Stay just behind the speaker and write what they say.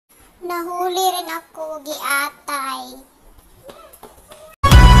nahuli rin ako, giatay.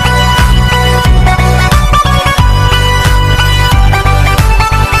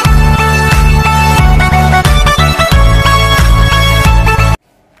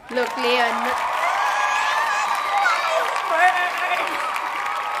 Look, Leon.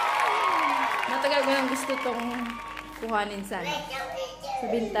 Matagal ko nang gusto tong kuhanin sana. Sa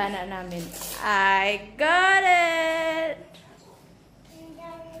bintana namin. I got it!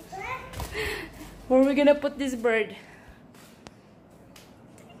 Where are we gonna put this bird?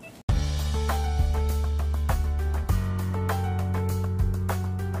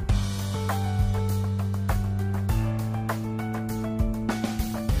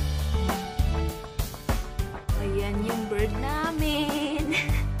 Ayan yung bird namin.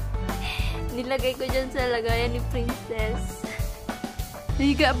 Nilagay ko dyan sa lagayan ni Princess.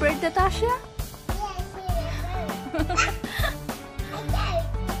 You got a bird, Natasha? Yes,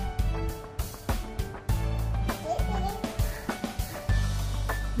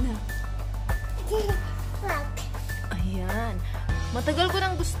 No. Ayan. Matagal ko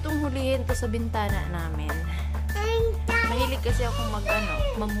nang gustong hulihin to sa bintana namin. Mahilig kasi ako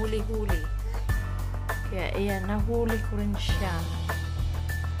mamhuli-huli. Kaya ayan, nahuli ko rin siya.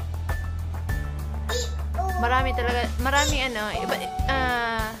 Marami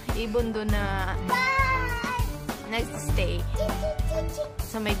ibon doon na nag-stay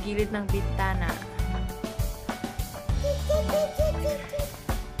sa may gilid ng bintana.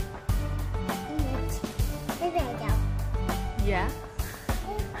 Yeah?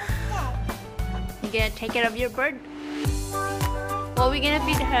 You gonna take care of your bird? What are we gonna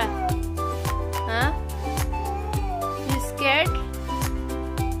feed her? Huh? You scared?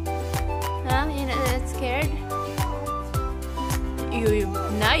 Huh? You're not that scared?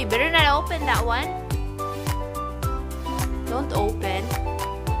 No, you better not open that one. Don't open.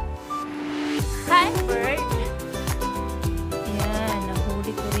 Hi, bird. Yan,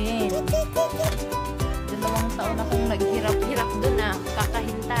 nahuli ko rin. 2 taon akong naghirap-hirap doon na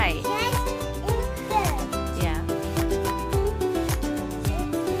kakahintay. Yeah.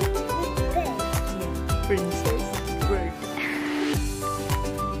 Princess bird.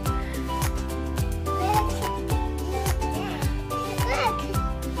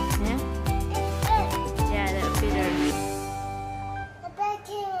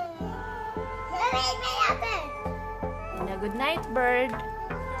 Good night, bird.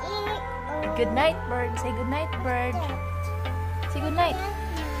 Good night, bird. Say good night, bird. Say good night.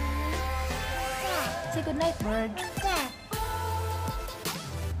 Say good night, bird.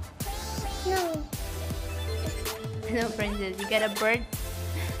 No. No, Princess. You got a bird?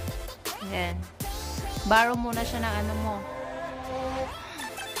 Ayan. Borrow muna siya ng ano mo.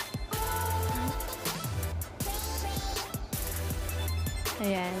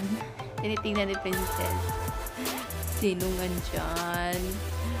 Ayan. Tinitingnan ni Princess. Sinong andyan?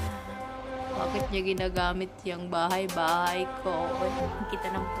 Bakit niya ginagamit yung bahay-bahay ko?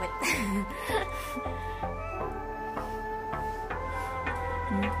 Kita ng puwet.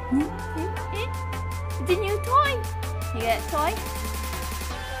 It's a new toy! You got a toy?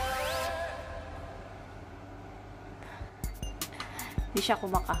 Hindi siya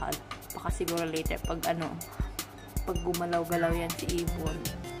kumakahal. Baka siguro later pag pag gumalaw-galaw yan si ibon.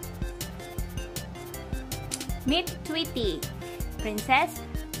 Meet Tweety. Princess,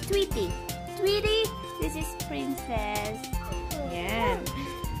 Tweety. Tweety, this is Princess. Ayan.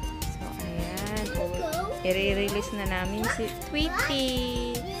 So, ayan. I-release na namin si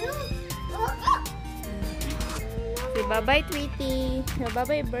Tweety. Say bye-bye, Tweety.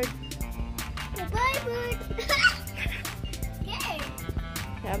 Bye-bye, bird. Bye-bye, bird. Okay.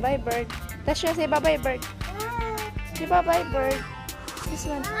 Bye-bye, bird. Tasha, say bye-bye, bird. Say bye-bye, bird. This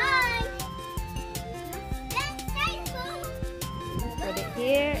one. Bye. Put it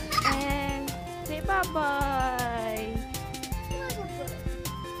here and say bye-bye.